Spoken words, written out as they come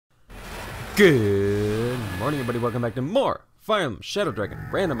Good morning, everybody. Welcome back to more Fire Emblem Shadow Dragon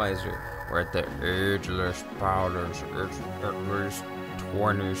Randomizer. We're at the ageless palace. It's at least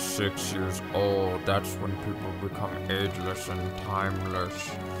 26 years old. That's when people become ageless and timeless.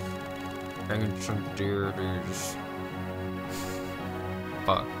 Ancient deities.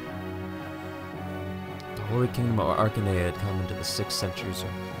 Fuck. The Holy Kingdom of Arcanea had come into the 6th century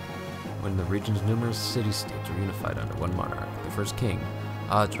when the region's numerous city-states were unified under one monarch. The first king,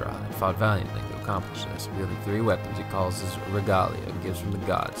 Adra, had fought valiantly to accomplish this, wielding 3 weapons he calls his regalia, gifts from the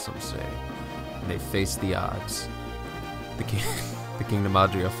gods, some say. And they faced the odds. The kingdom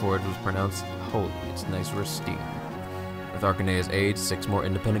Adria Forge was pronounced holy, its nice Rustine. With Arcanea's aid, 6 more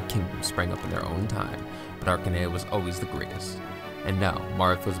independent kingdoms sprang up in their own time, but Arcanea was always the greatest. And now,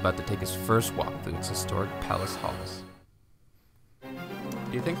 Marth was about to take his first walk through its historic palace halls.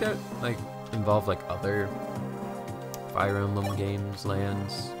 Do you think that, involved, other Fire Emblem games,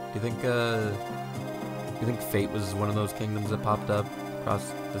 lands? Do you think Fate was one of those kingdoms that popped up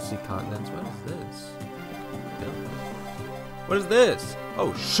across the sea continents? What is this? What is this?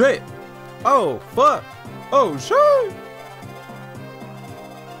 Oh shit! Oh fuck! Oh shit!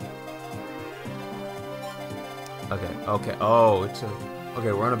 Okay. Oh, it's a.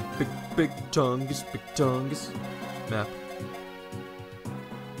 Okay, we're on a big Tungus map.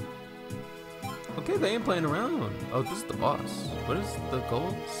 Okay, they ain't playing around. Oh, this is the boss. What is the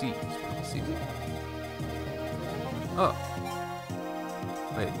goal? Seize. Seize it? Oh.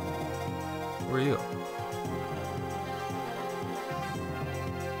 Wait. Who are you?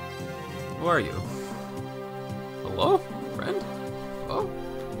 Who are you? Hello? Friend? Hello?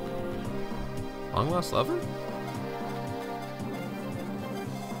 Long lost lover?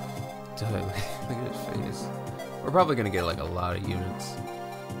 Dude, look at his face. We're probably gonna get a lot of units.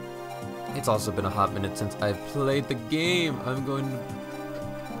 It's also been a hot minute since I've played the game. I'm going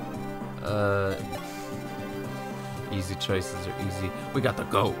to... Easy choices are easy. We got the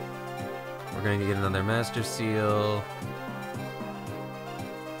go. We're going to get another Master Seal.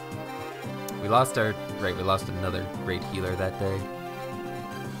 We lost our... Right, we lost another great healer that day.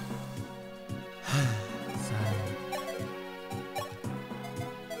 Sorry.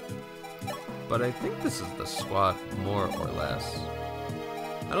 But I think this is the squad, more or less.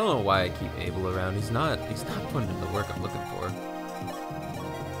 I don't know why I keep Abel around. He's not putting in the work I'm looking for.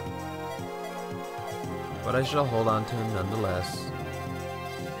 But I shall hold on to him nonetheless.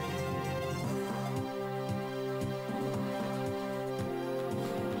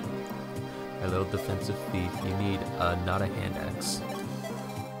 A little defensive thief. You need not a hand axe.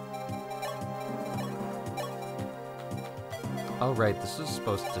 Oh right, this is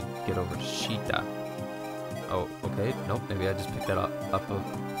supposed to get over Sheeta. Oh, okay. Nope, maybe I just picked that up.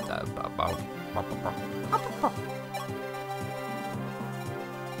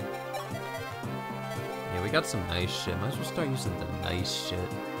 Yeah, we got some nice shit. Might as well start using the nice shit.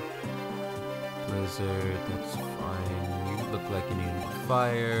 Blizzard, that's fine. You look like you need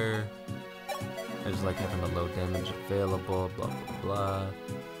fire. I just like having the low damage available, blah, blah, blah.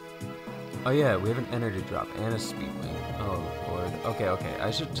 Oh yeah, we have an energy drop and a speed wing. Oh lord. Okay, I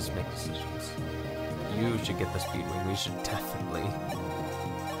should just make decisions. You should get the speed wing. We should definitely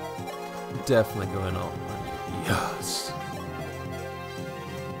go in all on you. Yes.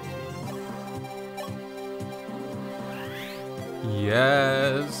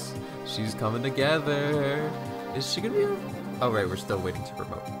 Yes. She's coming together. Is she gonna be? Oh right, we're still waiting to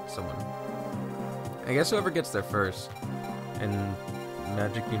promote someone. I guess whoever gets there first, and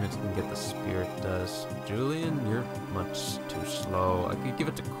magic units can get the spirit dust. Julian, you're much too slow. I could give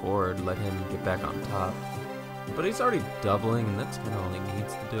it to Cord, let him get back on top. But he's already doubling, and that's kind of all he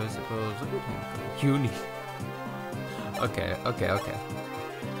needs to do, I suppose. Look at him go. Uni. Okay.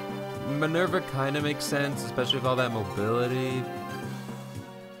 Minerva kind of makes sense, especially with all that mobility.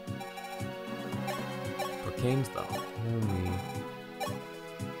 But Kane's the homie.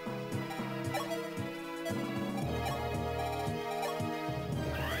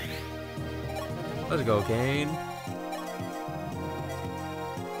 Let's go, Kane.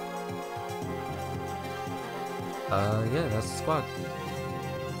 Yeah, that's the squad.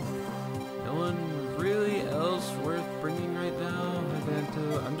 No one really else worth bringing right now.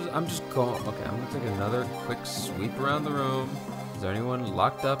 I'm just going. Okay, I'm gonna take another quick sweep around the room. Is there anyone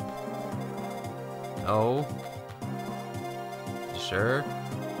locked up? No. You sure?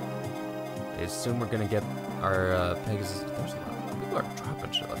 I assume we're gonna get our Pegasus. There's a lot of people are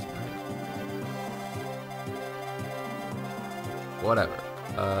dropping shit left and right. Whatever.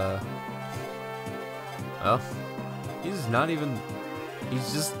 Well, he's not even. He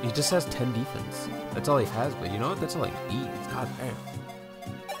just has 10 defense. That's all he has. But you know what? That's all he needs. God damn.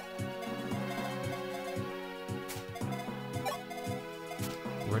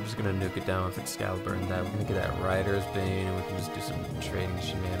 we're just gonna nuke it down with Excalibur and that. We're gonna get that Rider's Bane, and we can just do some trading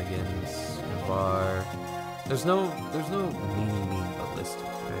shenanigans. Navarre. There's no mean ballistic,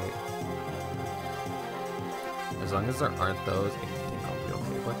 right? As long as there aren't those, I think I'll be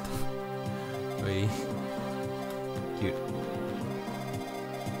okay. What the? Wait. Cute.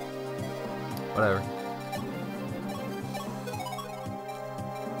 Whatever.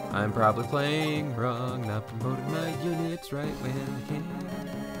 I'm probably playing wrong, not promoting my units right when I can.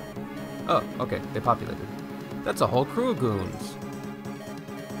 Oh, okay, they populated. That's a whole crew of goons.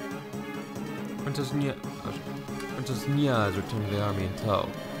 Princess Nya has returned to the army in tow.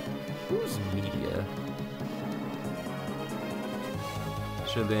 Who's media?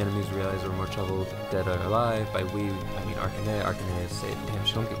 Should the enemies realize we're more trouble dead or alive? By we, I mean Arcanea. Arcanea is safe. Damn,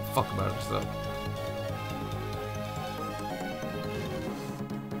 she don't give a fuck about herself.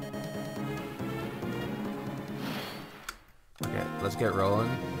 Okay, let's get rolling.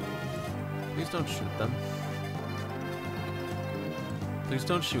 Please don't shoot them. Please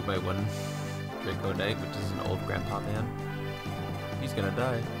don't shoot my one Draco Knight, which is an old grandpa man. He's gonna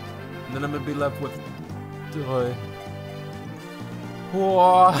die. And then I'm gonna be left with Joy.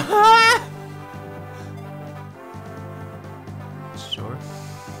 Sure.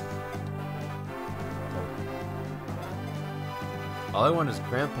 All I want is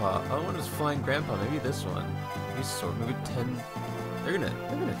Grandpa. All I want is flying Grandpa. Maybe this one. Maybe sword. Maybe 10. They're gonna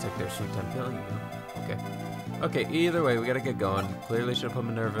take their sweet time killing you. Okay. Okay. Either way, we gotta get going. Clearly should have put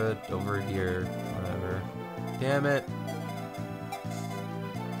Minerva over here. Whatever. Damn it.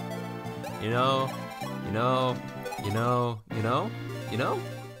 You know.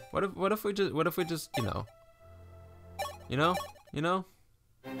 What if we just you know?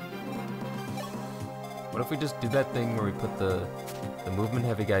 What if we just do that thing where we put the movement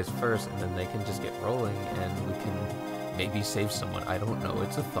heavy guys first, and then they can just get rolling, and we can maybe save someone. I don't know.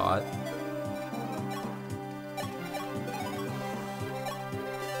 It's a thought.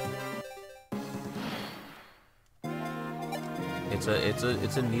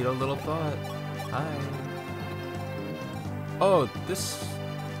 It's a neato little thought. Hi. Oh, this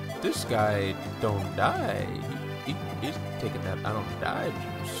guy don't die. He's taking that I don't die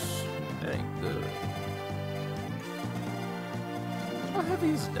juice. That ain't good. How heavy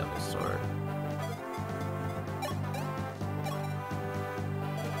is Devil's Sword?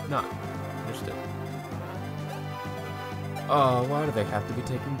 No, understood. Oh, why do they have to be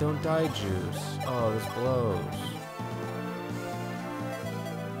taking don't die juice? Oh, this blows.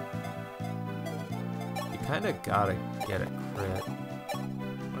 You kinda gotta get a crit.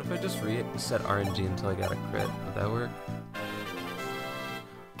 What if I just reset RNG until I got a crit? Would that work?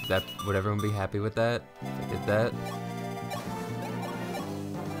 Would everyone be happy with that? If I did that?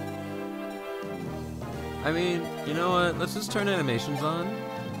 I mean, you know what? Let's just turn animations on.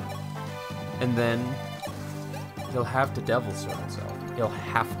 And then he'll have to Devil Sword himself. He'll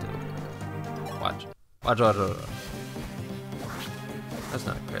have to. Watch. Watch. That's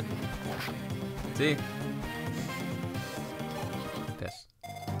not a crit. See? This.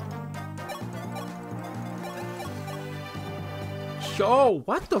 Yo,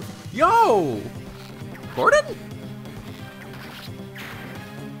 what the? Yo! Gordon?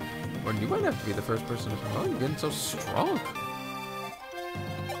 Or you might have to be the first person to promote. You're getting so strong.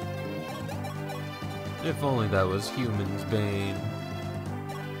 If only that was Human's Bane.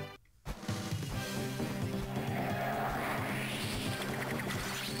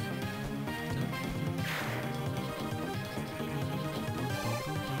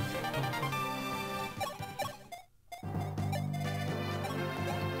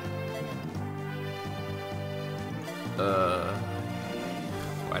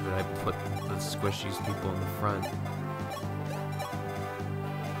 Why did I put the squishies people in the front?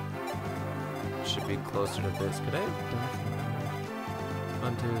 Should be closer to this. Could I have done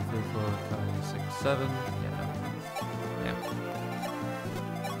 1, 2, 3, 4, 5, 6, 7? Yeah, no.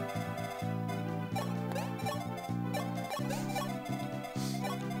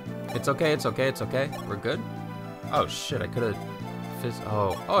 It's okay, it's okay, it's okay. We're good? Oh shit, I could have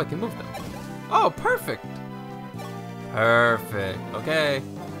oh, I can move them. Oh, perfect! Perfect. Okay.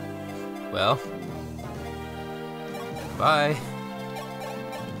 Well. Bye.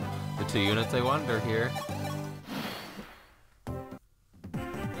 The 2 units I wanted are here.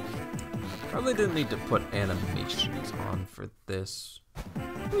 Probably didn't need to put animations on for this.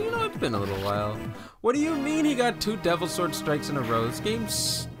 Well, you know, it's been a little while. What do you mean he got 2 Devil Sword strikes in a row? This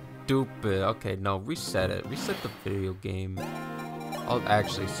game's stupid. Okay, no, reset it. Reset the video game. I'll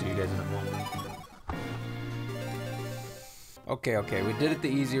actually see you guys in a moment. Okay, we did it the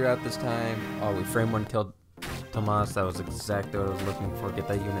easy route this time. Oh, we frame 1 killed Tomas, that was exactly what I was looking for. Get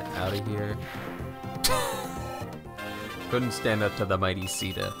that unit out of here. Couldn't stand up to the mighty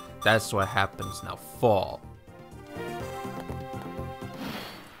Sita. That's what happens. Now fall.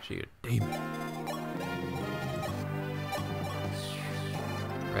 She a demon.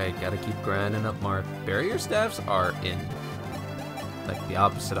 Right, gotta keep grinding up Marth. Barrier staffs are in like the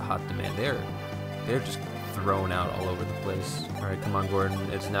opposite of hot demand. They're just thrown out all over the place. Alright, come on, Gordon.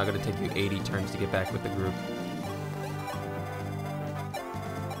 It's now gonna take you 80 turns to get back with the group.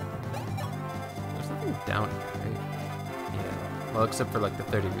 There's nothing down here, right? Yeah. Well, except for like the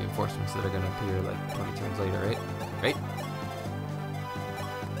 30 reinforcements that are gonna appear like 20 turns later, right? Right?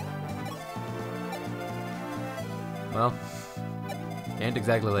 Well, can't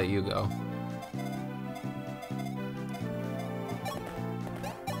exactly let you go.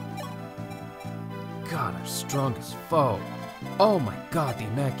 God, our strongest foe. Oh my god, the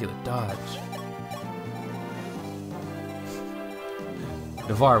immaculate dodge.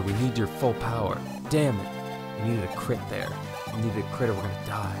 Navarre, we need your full power. Damn it. We needed a crit there. We needed a crit or we're gonna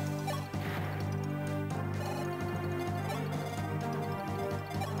die.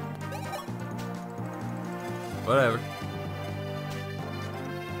 Whatever.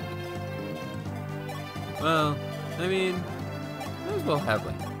 Well, I mean, might as well have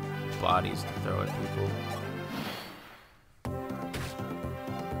like bodies to throw at people.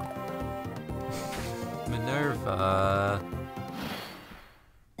 Minerva.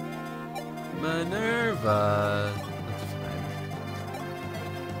 Minerva. That's fine.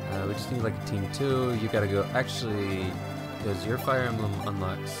 We just need like a team 2. You gotta go. Actually, does your Fire Emblem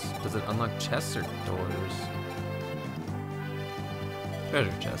unlocks? Does it unlock chests or doors?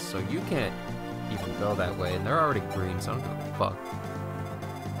 Treasure chests. So you can't even go that way, and they're already green, so I don't give a fuck.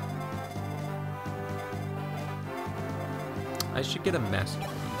 I should get a master.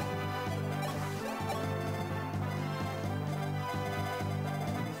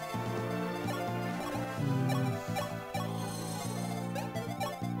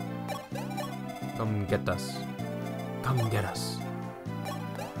 Come get us. Come get us.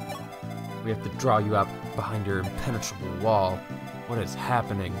 We have to draw you out behind your impenetrable wall. What is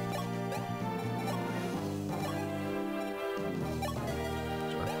happening?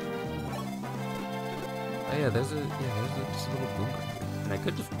 Oh yeah, there's just a little boomer. And I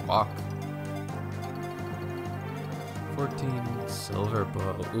could just walk. 14 silver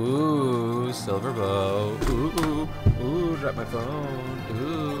bow. Ooh, silver bow. Ooh, ooh, drop my phone.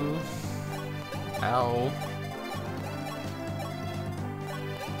 Ooh. Ow.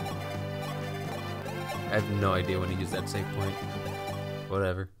 I have no idea when to use that save point.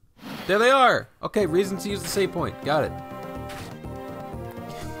 Whatever. There they are! Okay, reason to use the save point. Got it.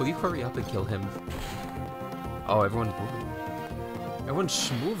 Will you hurry up and kill him? Oh, everyone's moving. Everyone's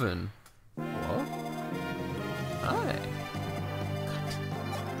schmoving. Whoa. Hi.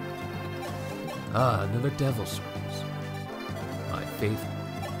 Ah, another devil swords. My favorite.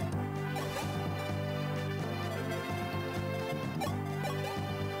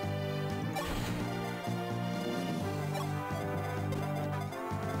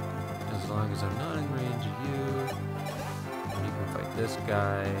 As long as I'm not in range of you, and you can fight this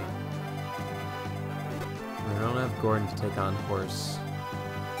guy. I don't have Gordon to take on horse,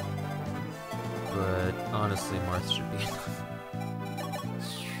 but honestly, Marth should be enough.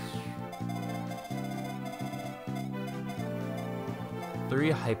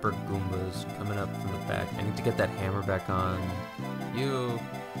 3 hyper Goombas coming up from the back. I need to get that hammer back on you,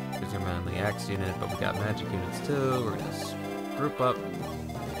 because you're my only axe unit, but we got magic units too. We're gonna group up.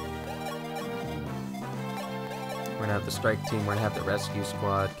 We're gonna have the strike team, we're gonna have the rescue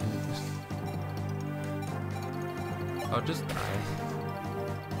squad. Can you just... Oh, just die.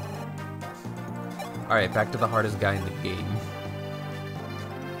 Alright, back to the hardest guy in the game.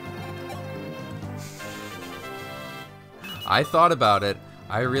 I thought about it.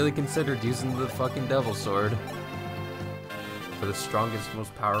 I really considered using the fucking devil sword for the strongest,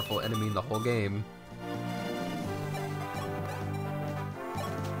 most powerful enemy in the whole game.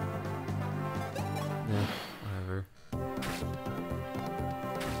 Yeah, whatever.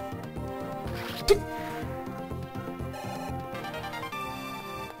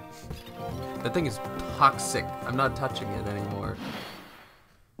 That thing is toxic. I'm not touching it anymore.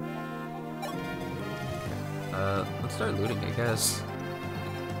 Let's start looting, I guess.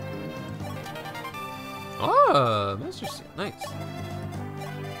 Oh, Master Seal. Nice.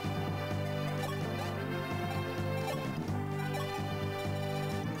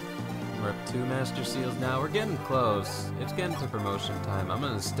 We're up 2 Master Seals now. We're getting close. It's getting to promotion time. I'm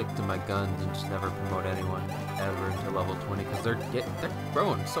gonna stick to my guns and just never promote anyone ever until level 20 because they're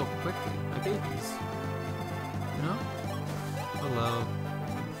growing so quickly. My babies. You know? Hello.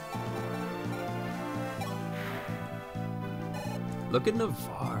 Look at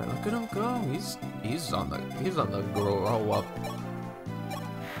Navarre. Look at him go. He's on the grow up.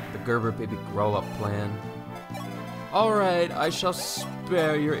 The Gerber baby grow up plan. All right, I shall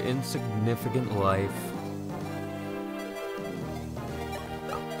spare your insignificant life.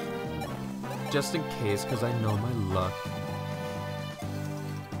 Just in case, because I know my luck.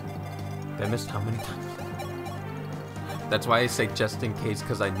 I missed how many times? That's why I say just in case,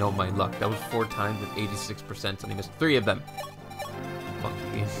 because I know my luck. That was 4 times with 86%, and I missed 3 of them. Fuck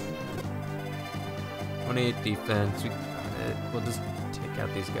me. 28 defense. We'll just take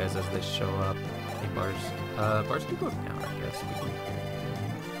out these guys as they show up. Hey, Bars. Bars do go down, I guess.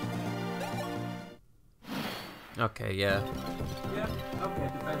 Okay, yeah. Yeah, okay,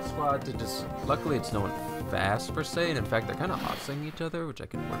 defense squad to just... Luckily, it's no one fast, per se, and in fact, they're kind of offsetting each other, which I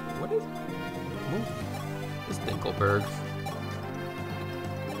can work with. What is... Move. This Dinkelberg.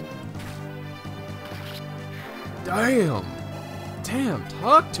 Damn! Damn,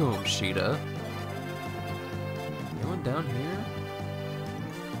 talk to him, Sheeta. Anyone down here?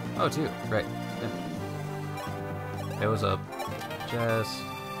 Oh, 2, right. Yeah. It was a Jess,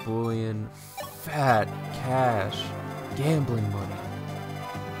 Bullion, fat cash, gambling money,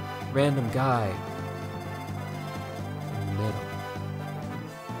 random guy in the middle.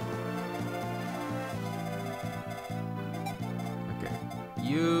 Okay,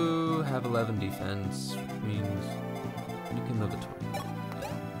 you have 11 defense, which means you can live at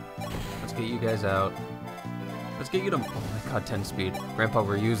 20. Let's get you guys out. Let's get you to, oh my god, 10 speed. Grandpa,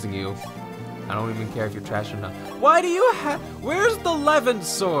 we're using you. I don't even care if you're trash or not. Why do you have, where's the Levin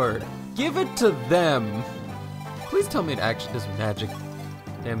sword? Give it to them. Please tell me it actually does magic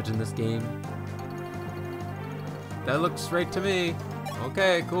damage in this game. That looks right to me.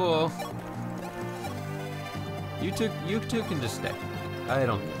 Okay, cool. You two can just stay. I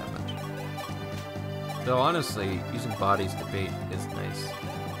don't care that much. Though honestly, using bodies to bait is nice.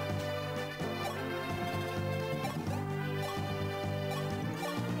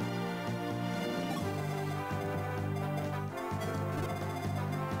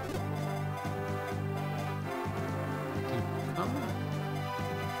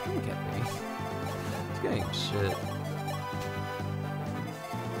 Shit.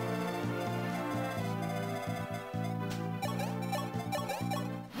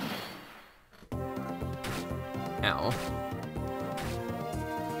 Ow.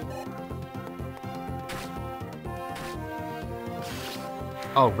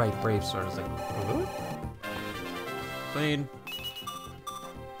 Oh, right, Brave Sword is like, what? Clean.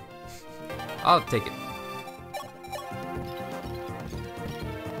 I'll take it.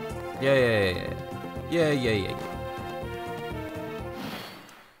 Yeah.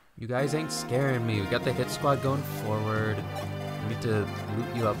 You guys ain't scaring me. We got the hit squad going forward. We need to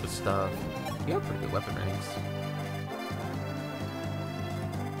loot you up with stuff. You have pretty good weapon ranks.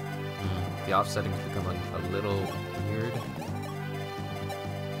 The offsetting's become a little weird.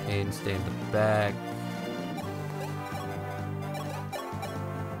 Kane, stay in the back.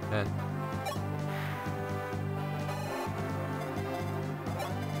 Eh.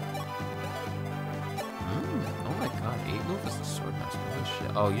 Oh my god, 8 move is the sword master. Holy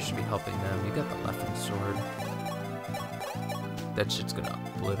shit. Oh, you should be helping them. You got the left sword. That shit's gonna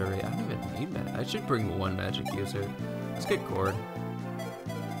obliterate. I don't even need that. I should bring 1 magic user. Let's get Cord.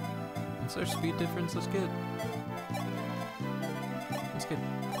 What's our speed difference? Let's get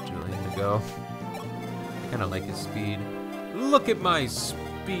Julian to go. I kinda like his speed. Look at my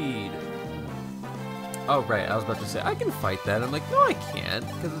speed! Oh, right, I was about to say, I can fight that. I'm like, no, I can't,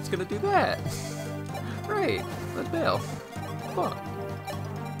 because it's gonna do that. Right, let's bail. Fuck.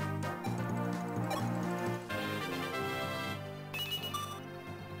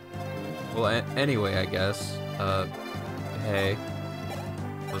 Well, anyway, I guess. Hey.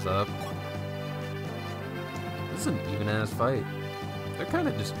 What's up? This is an even-ass fight. They're kind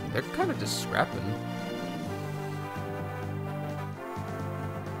of just scrapping.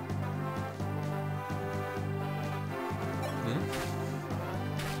 Yeah.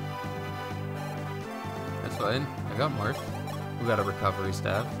 That's fine. I got Marth. We got a recovery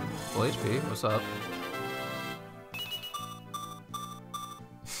staff. Full HP. What's up?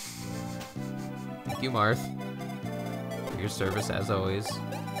 Thank you, Marth. For your service as always.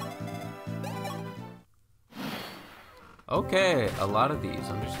 Okay, a lot of these,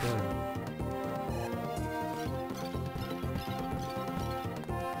 understood.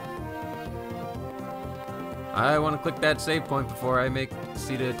 I want to click that save point before I make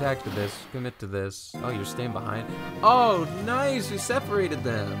C to attack to this, commit to this. Oh, you're staying behind? Oh, nice, we separated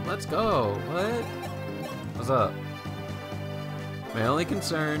them. Let's go. What? What's up? My only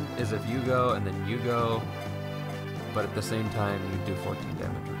concern is if you go and then you go, but at the same time you do 14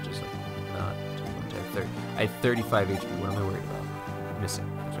 damage, which is like not too much. I have 35 HP. What am I worried about? Missing.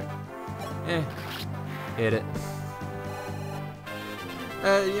 That's right. Hit it.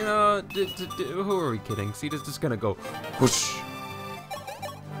 You know, who are we kidding? See, this is just gonna go whoosh.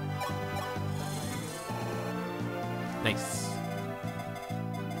 Nice.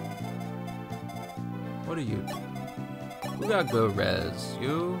 What are you? Who got good res?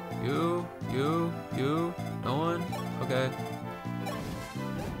 You? No one? Okay.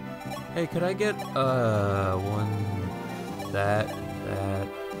 Hey, could I get, one, that.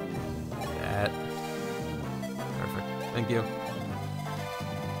 Perfect. Thank you.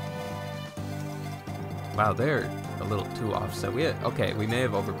 Wow, they're a little too offset. Okay, we may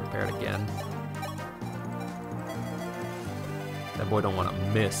have over-prepared again. That boy don't want to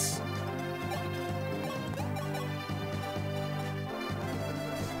miss.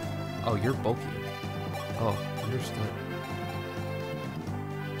 Oh, you're bulkier. Oh, understood.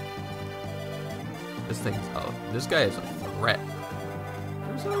 This guy is a threat.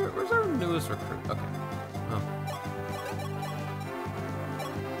 Where's our newest recruit? Okay. Oh.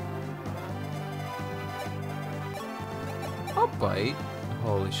 I'll bite.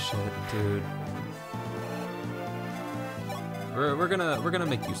 Holy shit, dude. We're gonna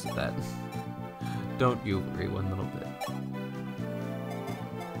make use of that. Don't you worry one little bit.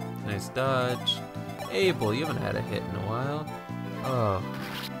 Nice dodge. Abel, you haven't had a hit in a while. Oh.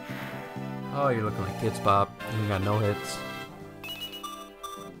 Oh, you're looking like Kids Bop. You got no hits.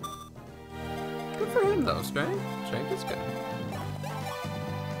 Good for him though, Strength. Strength is good.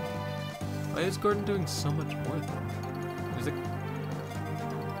 Why is Gordon doing so much more though?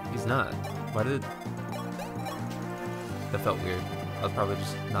 He's not. Why did... That felt weird. I was probably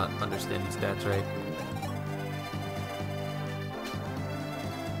just not understanding stats right.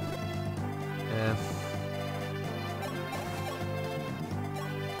 Yeah.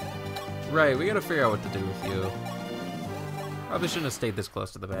 Right, we gotta figure out what to do with you. Probably shouldn't have stayed this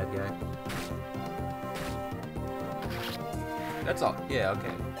close to the bad guy. That's all. Yeah,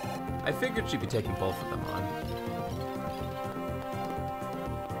 okay. I figured she'd be taking both of them on.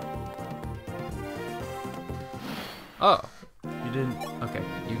 Oh, you didn't. Okay,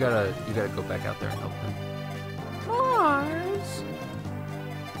 you gotta go back out there and help him. Mars.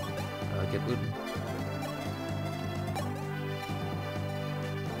 Get looting.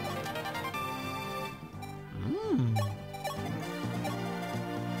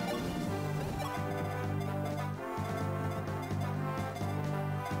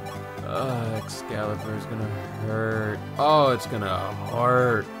 Excalibur's gonna hurt. Oh, it's gonna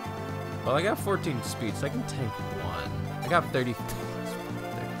hurt. Well, I got 14 speed, so I can tank one. I got 35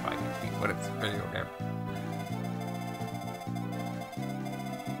 speed, but it's pretty okay.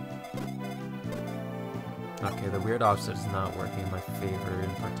 Okay, the weird offset is not working in my favor in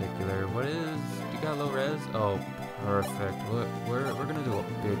particular. What is... You got low res? Oh, perfect. We're gonna do a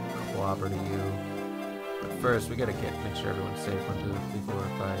big clobber to you. But first, we gotta make sure everyone's safe. 1, 2, 3, 4,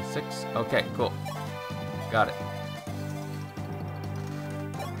 5, 6. Okay, cool. Got it.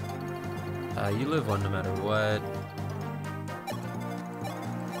 You live one no matter what.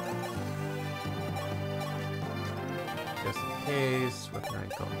 Just in case. Weapon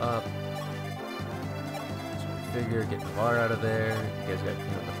rank go up. Figure, get Navarre out of there. You guys gotta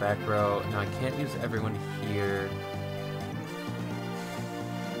clean up the back row. Now I can't use everyone here.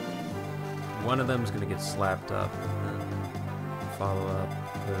 One of them is gonna get slapped up and then follow up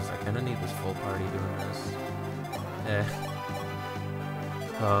because I kind of need this full party doing this.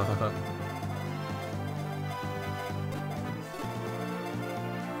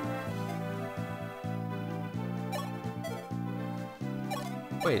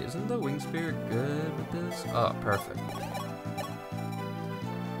 Wait, isn't the wing spear good with this? Oh, perfect.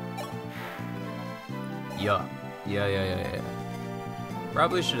 Yeah.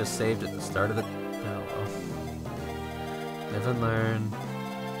 Probably should have saved at the start of the... Oh, well. Live and learn.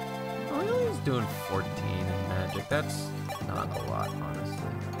 Oh, he only is doing 14 in magic. That's not a lot,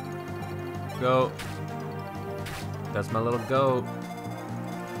 honestly. Goat. That's my little goat.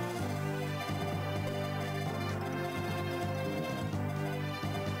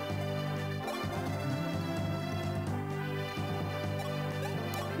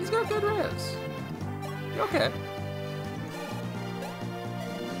 He's got good res. You okay?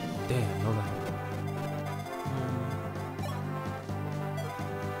 Damn, no lie.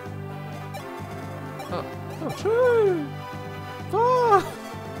 Oh, true. Oh.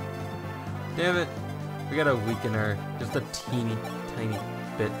 Damn it. We gotta weaken her just a teeny, tiny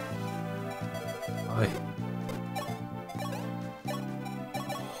bit. Oi.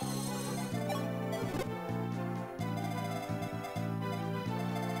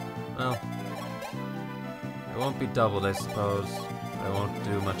 be doubled, I suppose. I won't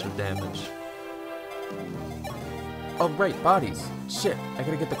do much of damage. Oh, right, bodies. Shit, I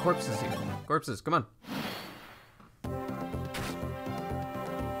gotta get the corpses here. Corpses, come on.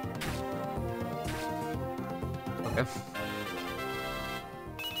 Okay.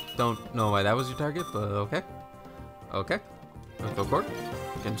 Don't know why that was your target, but okay. Okay. Let's go forward.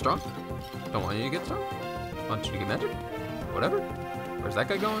 Getting strong. Don't want you to get strong. Want you to get magic. Whatever. Where's that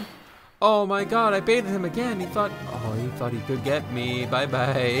guy going? Oh my god, I baited him again. He thought he could get me.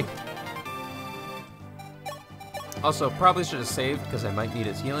 Bye-bye. Also, probably should have saved because I might need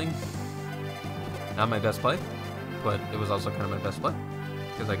his healing. Not my best play, but it was also kind of my best play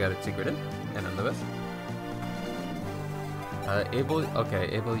because I got it secreted, and I'm the best. Abel, okay,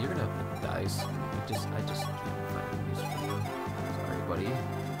 Abel, you're gonna have to die. I just can't find a use for you. Sorry, buddy.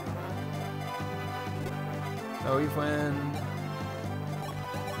 Sorry, friend.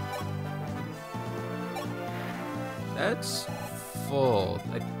 That's full.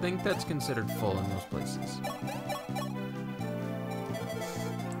 I think that's considered full in most places.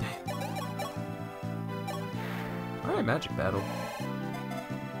 Alright, magic battle.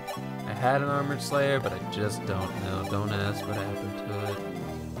 I had an armored slayer, but I just don't know. Don't ask what happened to it.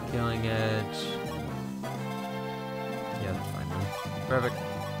 Killing edge. Yeah, that's fine now. Perfect.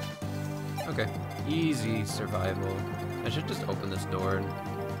 Okay. Easy survival. I should just open this door and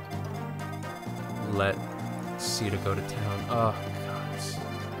let Sita go to town. Oh, God.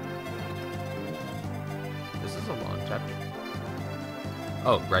 This is a long chapter.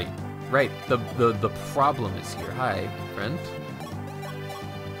 Oh, right. Right. The problem is here. Hi, friend.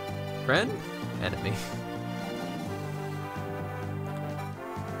 Friend? Enemy.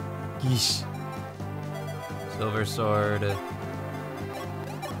 Yeesh. Silver sword.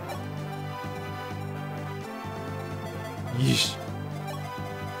 Yeesh.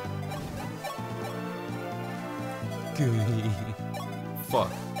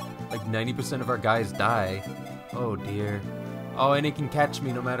 Fuck. Like 90% of our guys die. Oh dear. Oh, and it can catch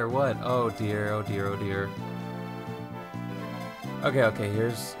me no matter what. Oh dear, oh dear, oh dear. Okay, okay,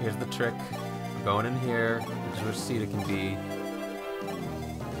 here's the trick. We're going in here. Here's where Sita can be.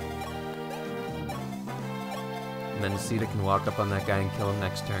 And then Sita can walk up on that guy and kill him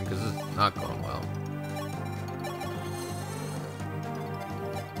next turn, because it's not going well.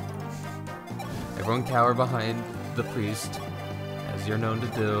 Everyone cower behind the priest, as you're known to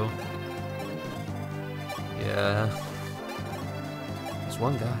do. Yeah. There's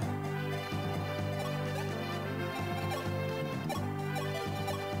one guy.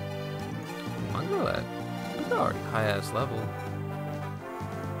 Look at that. That's already high-ass level.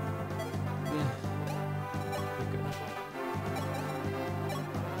 Yeah. You're good.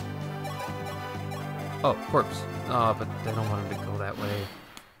 Oh, corpse. Oh, but I don't want him to go that way.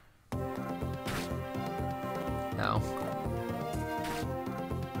 No.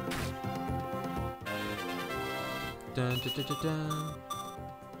 Dun, dun, dun, dun, dun.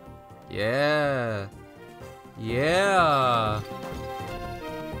 Yeah. Yeah.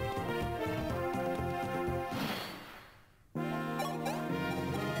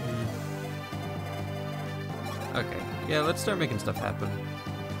 Okay. Yeah, let's start making stuff happen.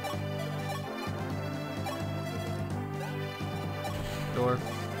 Door.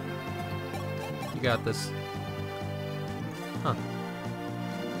 You got this. Huh.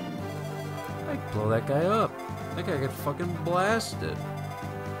 I blow that guy up. That guy got fucking blasted.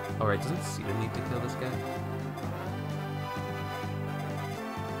 Alright, doesn't Sita need to kill this guy?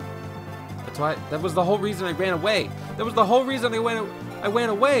 That's why. That was the whole reason I ran away. That was the whole reason I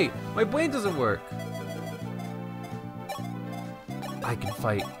went away. My brain doesn't work. I can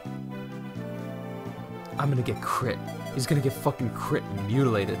fight. I'm gonna get crit. He's gonna get fucking crit and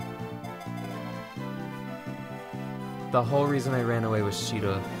mutilated. The whole reason I ran away with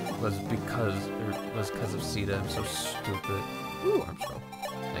Sita was because of Sita. I'm so stupid. Ooh, arm scroll.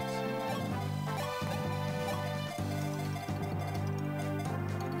 Nice.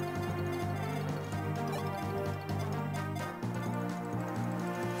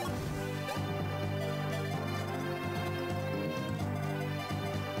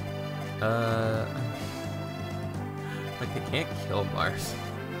 Like, I can't kill Mars.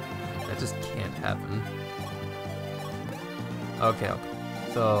 That just can't happen. Okay, okay.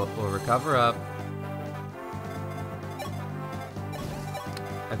 So, we'll recover up.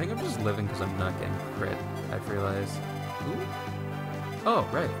 I think I'm just living because I'm not getting crit, I've realized. Ooh. Oh,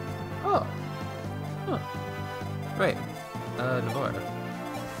 right. Oh. Huh. Right. Navarre.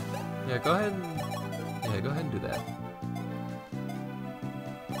 Yeah, go ahead and do that.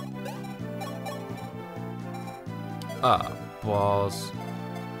 Ah, balls.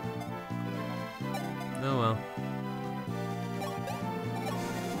 Oh well.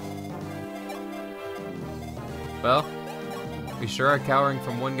 Well, we sure are cowering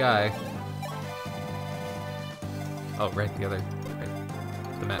from one guy. Oh, right, the other,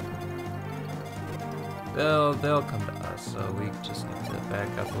 right, the map. They'll come to us, so we just need to back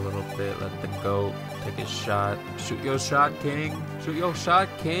up a little bit, let the goat take his shot. Shoot your shot, king! Shoot your shot,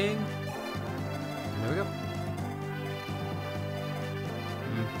 king! There we go.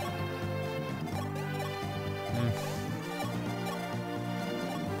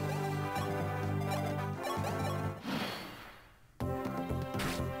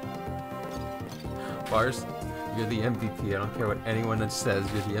 Bars, you're the MVP. I don't care what anyone says,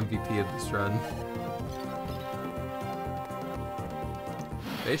 you're the MVP of this run.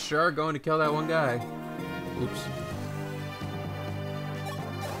 They sure are going to kill that one guy. Oops.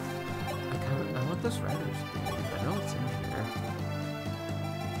 I want this rider's thing. I know it's in here.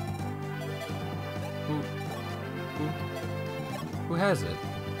 Who has it?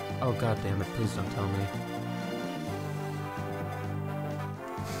 Oh, god damn it, please don't tell me.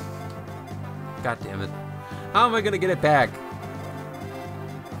 God damn it. How am I gonna get it back?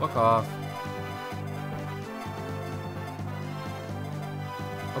 Fuck off.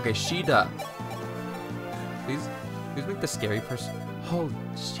 Okay, Sheeta. Please make the scary person. Holy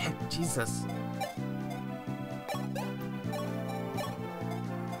shit, Jesus.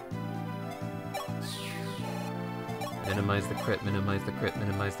 Minimize the crit, minimize the crit,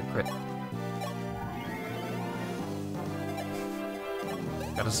 minimize the crit.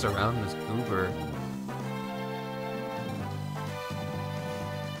 Gotta surround this goober.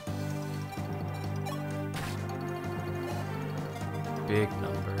 Big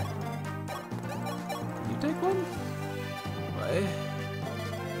number. Can you take one? What?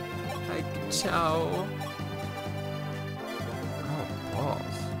 Hi, ciao. Oh,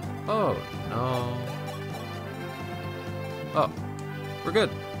 balls. Oh, no. Oh, we're good.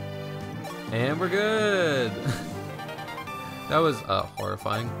 And we're good. That was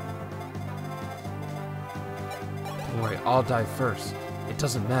horrifying. Don't worry, I'll die first. It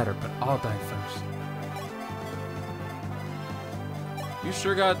doesn't matter, but I'll die first. You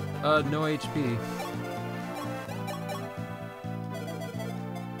sure got no HP.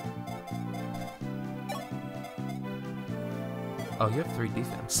 Oh, you have 3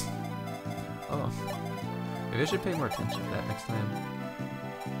 defense. Oh. Maybe I should pay more attention to that next time.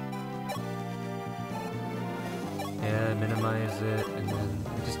 Yeah, minimize it, and then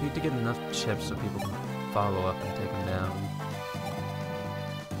we just need to get enough chips so people can follow up and take them down.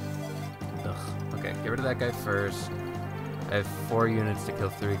 Ugh. Okay, get rid of that guy first. I have 4 units to kill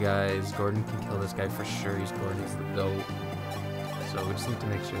 3 guys. Gordon can kill this guy for sure. He's the GOAT. So we just need to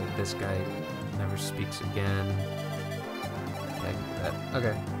make sure that this guy never speaks again. Yeah, I can do that.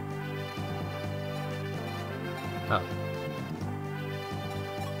 Okay. Oh.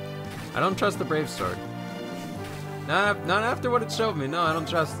 I don't trust the Brave Sword. Not after what it showed me. No, I don't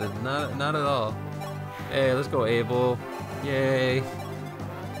trust it. Not at all. Hey, let's go, Abel. Yay.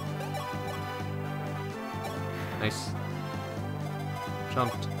 Nice.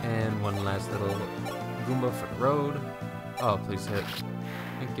 Jumped, and one last little Goomba for the road. Oh, please hit.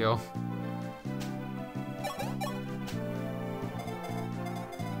 Thank you.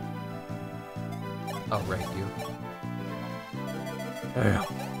 Oh, right, you. There.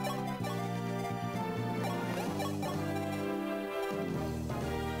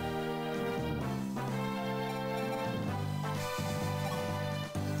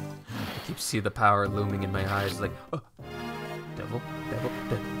 I keep seeing the power looming in my eyes, like, oh. Devil.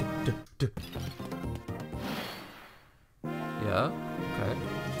 Yeah, okay.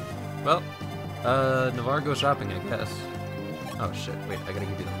 Well, Navarre go shopping, I guess. Oh shit, wait, I gotta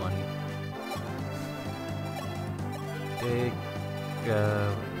give you the money. Take,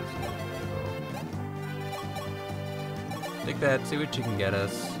 take that, see what you can get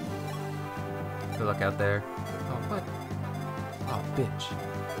us. Good luck out there. Oh, what? Oh, bitch.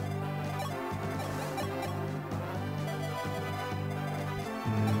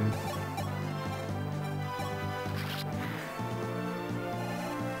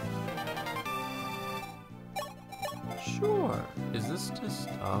 Sure. Is this just...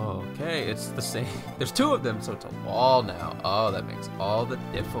 Oh, okay, it's the same. There's 2 of them, so it's a wall now. Oh, that makes all the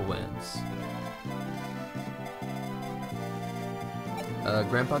difference.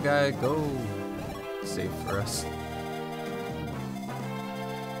 Grandpa guy, go save for us.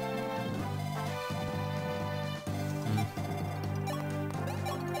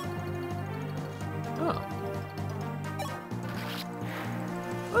 Oh.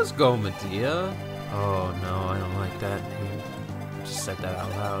 Let's go, Medea. Oh no, I don't like that name. I just said that out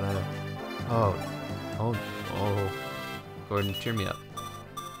loud. Oh. Gordon, cheer me up.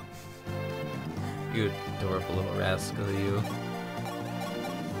 You adorable little rascal, you.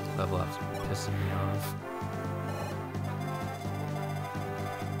 Level up's pissing me off.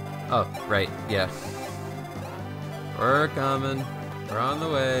 Oh, right, yeah. We're coming. We're on the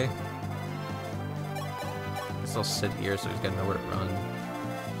way. Guess I'll sit here so he's got nowhere to run.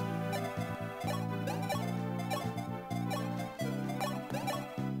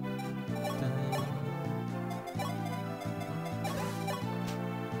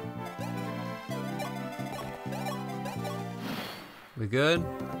 We good?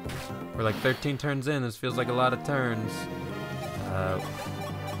 We're like 13 turns in. This feels like a lot of turns.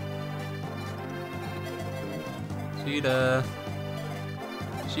 Sheeta.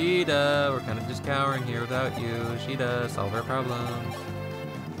 Sheeta. We're kind of just cowering here without you. Sheeta, solve our problems.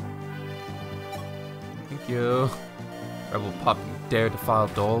 Thank you. Rebel Pup, you dare defile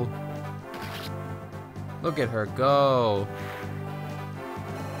Dole? Look at her go.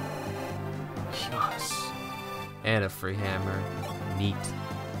 Yes. And a free hammer. Neat.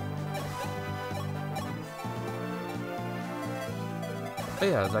 Oh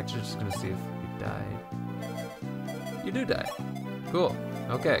yeah, I was actually just gonna see if you died. You do die. Cool.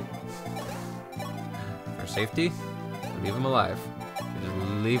 Okay. For safety, leave him alive. Just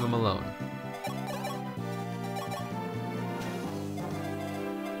leave him alone.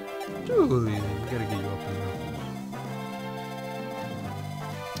 Julie, we gotta get you up here.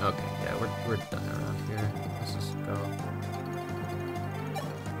 Okay, yeah, we're done around here. Let's just go.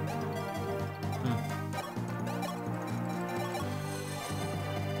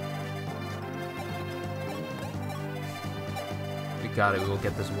 We got it. We will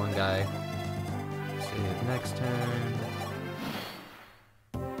get this one guy. See it next turn.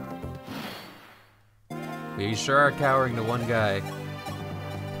 We sure are cowering to one guy.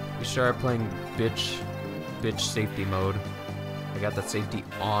 We sure are playing bitch safety mode. I got the safety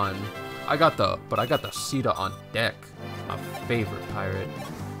on. I got the Sita on deck. My favorite pirate.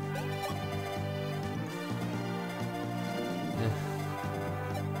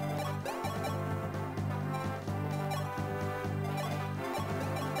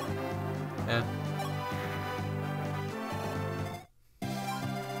 Yeah.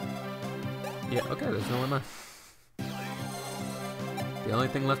 Yeah, okay, there's no one left. The only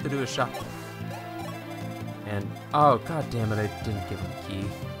thing left to do is shop. And, oh, god damn it, I didn't give him a key.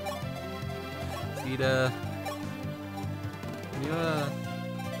 Sita. Can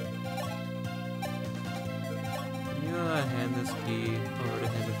you hand this key over to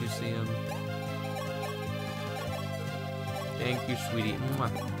him if you see him? Thank you, sweetie.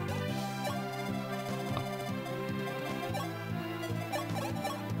 Mwah.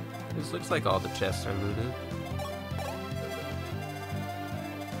 This looks like all the chests are looted.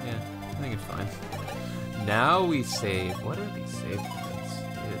 Yeah, I think it's fine. Now we save. What are these save points?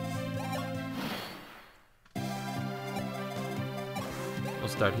 We'll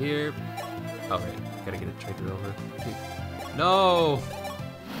start here. Oh wait, gotta get it traded over. No!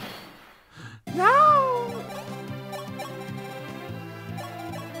 No!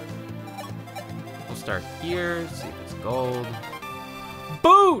 We'll start here, see if it's gold.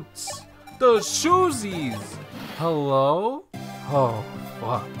 Boots! Those shoesies! Hello? Oh,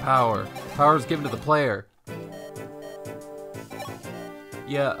 fuck. Power. Power is given to the player.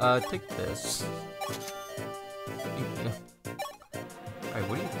 Yeah, take this. Alright,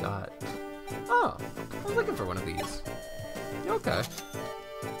 what do you got? Oh, I was looking for one of these. Okay.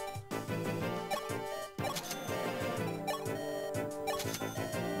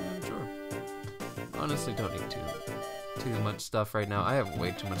 Sure. Honestly, don't need too much stuff right now. I have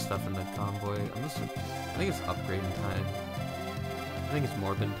way too much stuff in the convoy. I think it's upgrading time. I think it's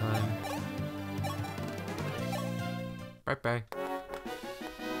morbid time. Bye.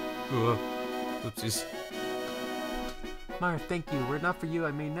 Oopsies. Mara, thank you. Were it not for you,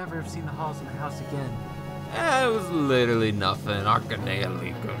 I may never have seen the halls of my house again. It was literally nothing. Arcanea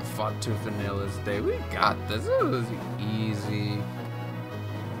League could fought tooth and nail this day. We got this. It was easy.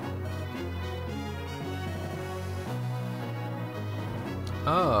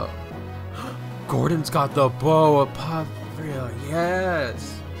 Oh. Gordon's got the bow of Papria.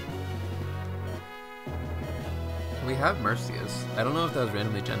 Yes. We have Mercius. I don't know if that was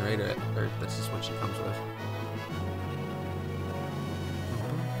randomly generated or if this is what she comes with.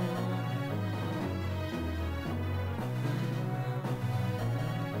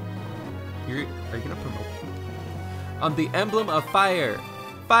 Are you gonna promote? On the emblem of fire.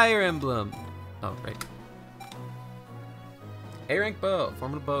 Fire emblem. Oh, right. A-rank bow.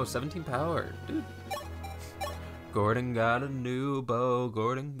 Formidable bow. 17 power. Dude. Gordon got a new bow.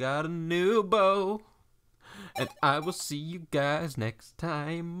 Gordon got a new bow. and I will see you guys next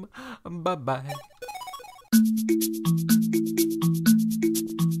time. Bye-bye.